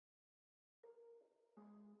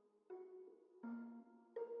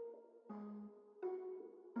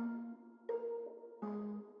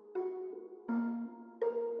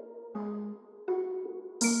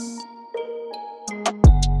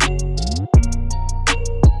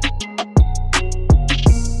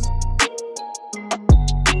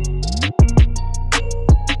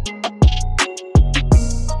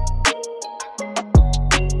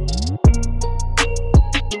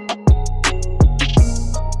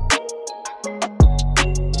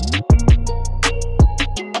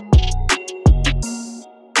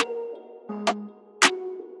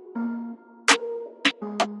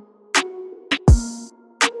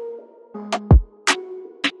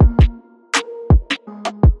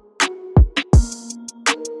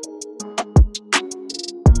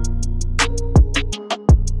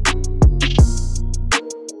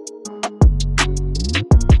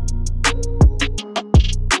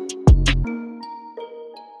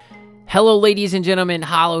Hello ladies and gentlemen,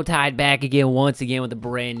 Hollowtide back again once again with a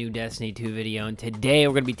brand new Destiny 2 video, and today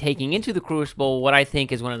we're going to be taking into the Crucible what I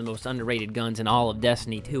think is one of the most underrated guns in all of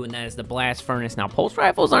Destiny 2, and that is the Blast Furnace. Now pulse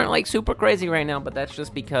rifles aren't like super crazy right now, but that's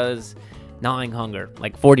just because gnawing hunger.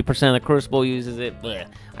 Like 40% of the Crucible uses it. Blech.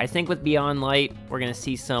 I think with Beyond Light, we're going to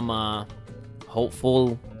see some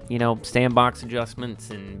hopeful, sandbox adjustments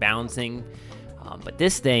and balancing. But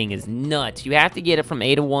this thing is nuts. You have to get it from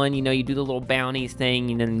A to 1. You do the little bounties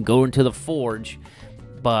thing and then go into the forge.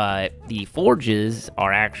 But the forges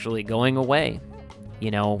are actually going away,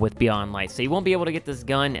 with Beyond Light. So you won't be able to get this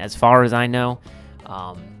gun, as far as I know,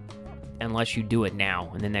 unless you do it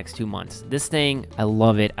now in the next 2 months. This thing, I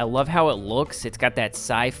love it. I love how it looks. It's got that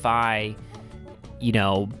sci-fi,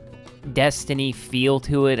 Destiny feel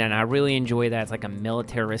to it, and I really enjoy that. It's like a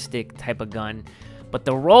militaristic type of gun. But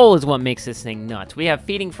the roll is what makes this thing nuts. We have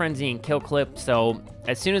Feeding Frenzy and Kill Clip, so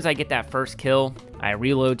as soon as I get that first kill, I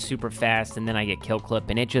reload super fast, and then I get Kill Clip,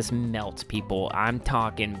 and it just melts people. I'm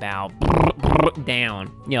talking about down.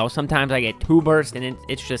 Sometimes I get 2 bursts, and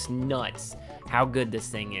it's just nuts how good this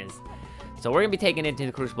thing is. So we're going to be taking it to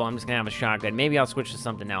the Crucible. I'm just going to have a shotgun. Maybe I'll switch to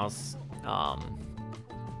something else.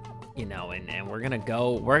 And we're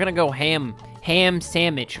gonna go ham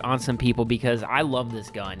sandwich on some people because I love this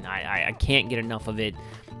gun. I can't get enough of it.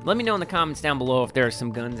 Let me know in the comments down below if there are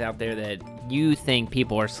some guns out there that you think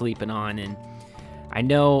people are sleeping on. And I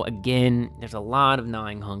know, again, there's a lot of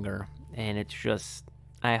gnawing hunger, and it's just,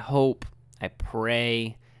 I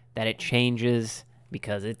pray that it changes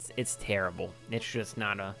because it's terrible. It's just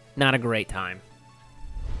not a great time.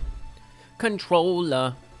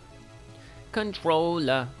 Controller.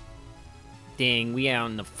 Dang, we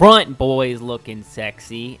out in the front, boys, looking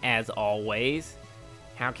sexy, as always.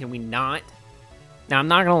 How can we not? Now, I'm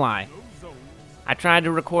not gonna lie. I tried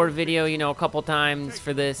to record a video, a couple times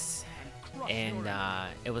for this, and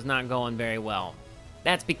it was not going very well.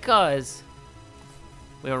 That's because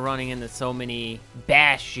we were running into so many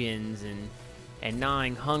bastions and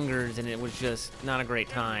gnawing hungers, and it was just not a great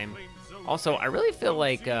time. Also, I really feel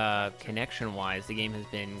like, connection-wise, the game has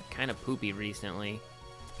been kind of poopy recently.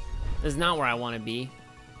 This is not where I want to be.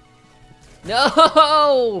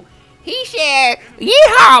 No! He said,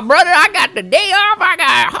 yeehaw, brother, I got the day off. I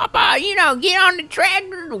got to hop out, get on the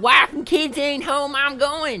tractor. The wife and kids ain't home. I'm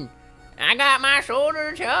going. I got my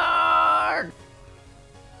shoulder charged.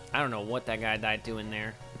 I don't know what that guy died to in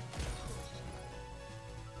there.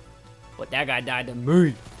 But that guy died to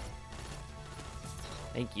me.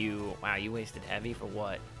 Thank you. Wow, you wasted heavy for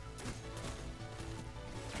what?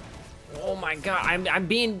 Oh my god, I'm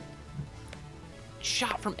being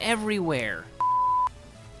shot from everywhere.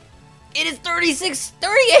 It is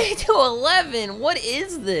 38 to 11. What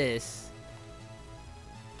is this?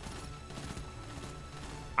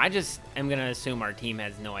 I just am gonna assume our team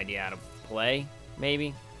has no idea how to play,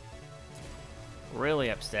 maybe. Really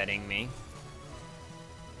upsetting me.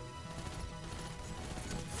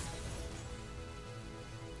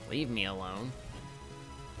 Leave me alone.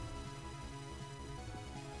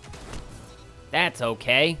 That's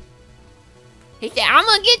okay. He said, I'm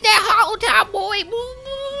gonna get that hollow top, boy.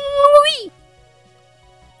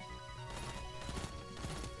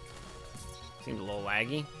 Seems a little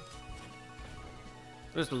laggy.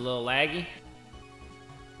 Just a little laggy.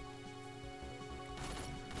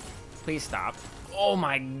 Please stop. Oh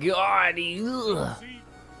my god. Ugh.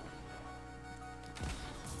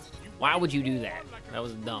 Why would you do that? That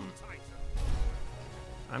was dumb.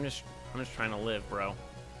 I'm just trying to live, bro.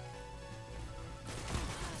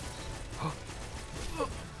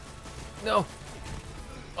 No.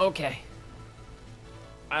 Okay.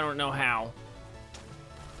 I don't know how.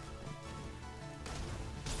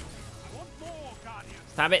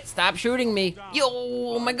 Stop it. Stop shooting me. Yo,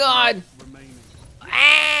 oh my god.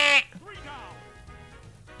 Ah!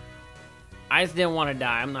 I just didn't want to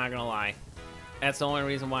die. I'm not going to lie. That's the only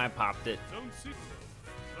reason why I popped it. Zone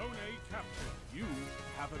A captured. You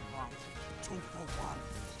have advantage. 2 for 1.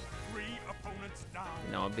 3 opponents down.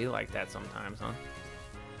 It'd be like that sometimes, huh?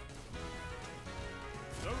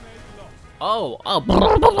 Zone A lost. Oh.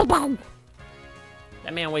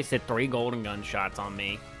 That man wasted 3 golden gun shots on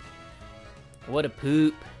me. What a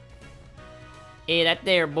poop. Hey, that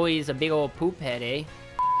there boy is a big old poop head, eh?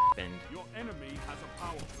 Your enemy has a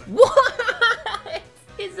power play. What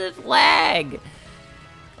is this lag?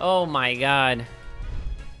 Oh my god.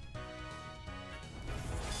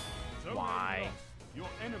 Why? Your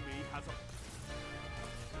enemy has a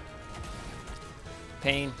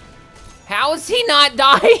Pain. How is he not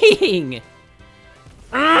dying?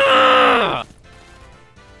 Ah!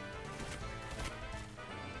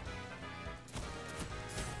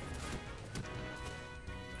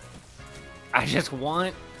 I just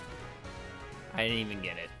want... I didn't even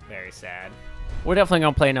get it. Very sad. We're definitely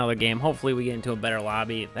going to play another game. Hopefully we get into a better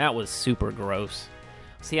lobby. That was super gross.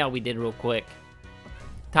 See how we did real quick.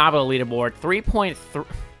 Top of the leaderboard. 3.3...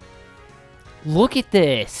 Look at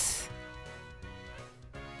this.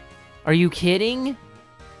 Are you kidding?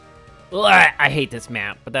 Ugh, I hate this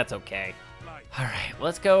map, but that's okay. Alright,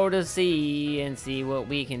 let's go to C and see what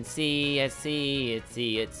we can see. At sea, at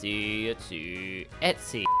sea, at sea, at sea, at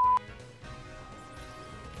sea.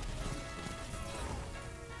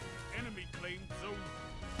 Enemy claimed zone.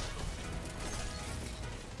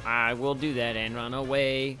 I will do that and run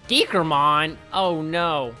away. Geekermon! Oh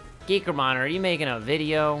no. Geekermon, are you making a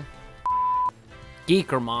video?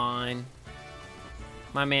 Geekermon.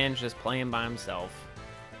 My man's just playing by himself.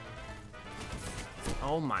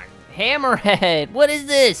 Oh my... Hammerhead! What is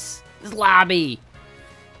this? This lobby.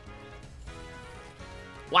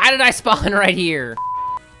 Why did I spawn right here?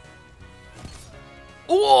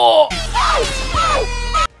 Whoa!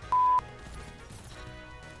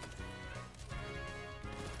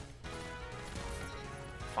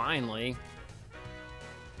 Finally.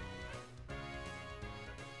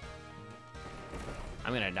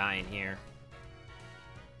 I'm gonna die in here.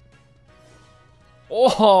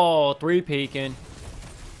 Oh, 3 peeking.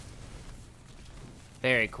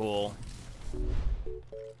 Very cool.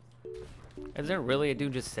 Is there really a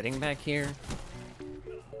dude just sitting back here?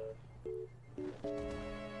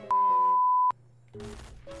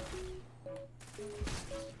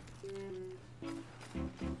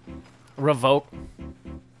 Revoke.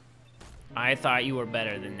 I thought you were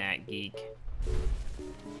better than that, geek.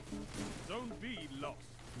 Zone B lost.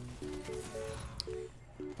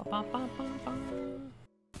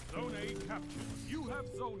 Zone A captured. You have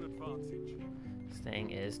zone advantage. This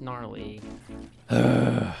thing is gnarly.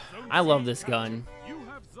 I love this gun. You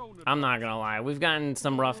have zone I'm not gonna lie. We've gotten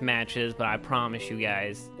some rough matches, but I promise you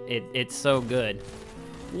guys, it's so good.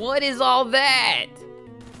 What is all that?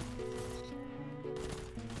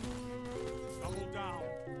 double down.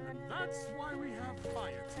 And that's why we have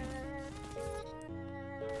fire teams.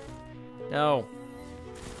 No.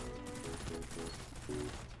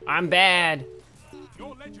 I'm bad.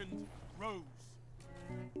 Your legend grows.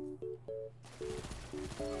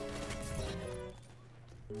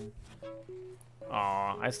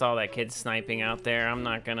 Aw, I saw that kid sniping out there. I'm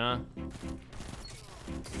not gonna...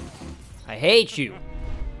 I hate you.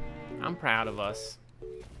 I'm proud of us.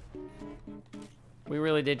 We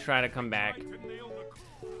really did try to come back. Try to nail the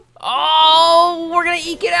Oh, we're gonna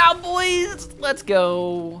eke it out, boys. Let's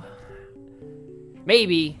go.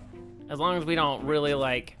 Maybe, as long as we don't really,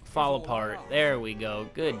 like, fall apart. There we go.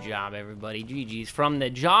 Good job, everybody. GG's. From the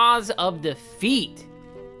jaws of defeat.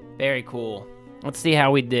 Very cool. Let's see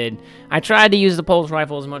how we did. I tried to use the pulse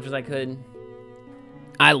rifle as much as I could.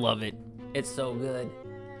 I love it. It's so good.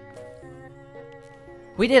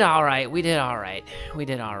 We did all right. We did all right. We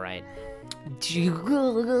did all right.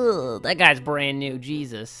 That guy's brand new.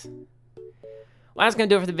 Jesus. Well, that's going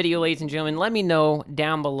to do it for the video, ladies and gentlemen. Let me know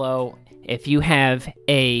down below if you have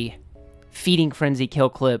a Feeding Frenzy kill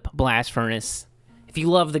clip blast furnace. If you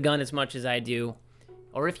love the gun as much as I do.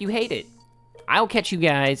 Or if you hate it. I'll catch you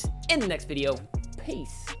guys in the next video.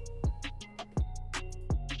 Peace.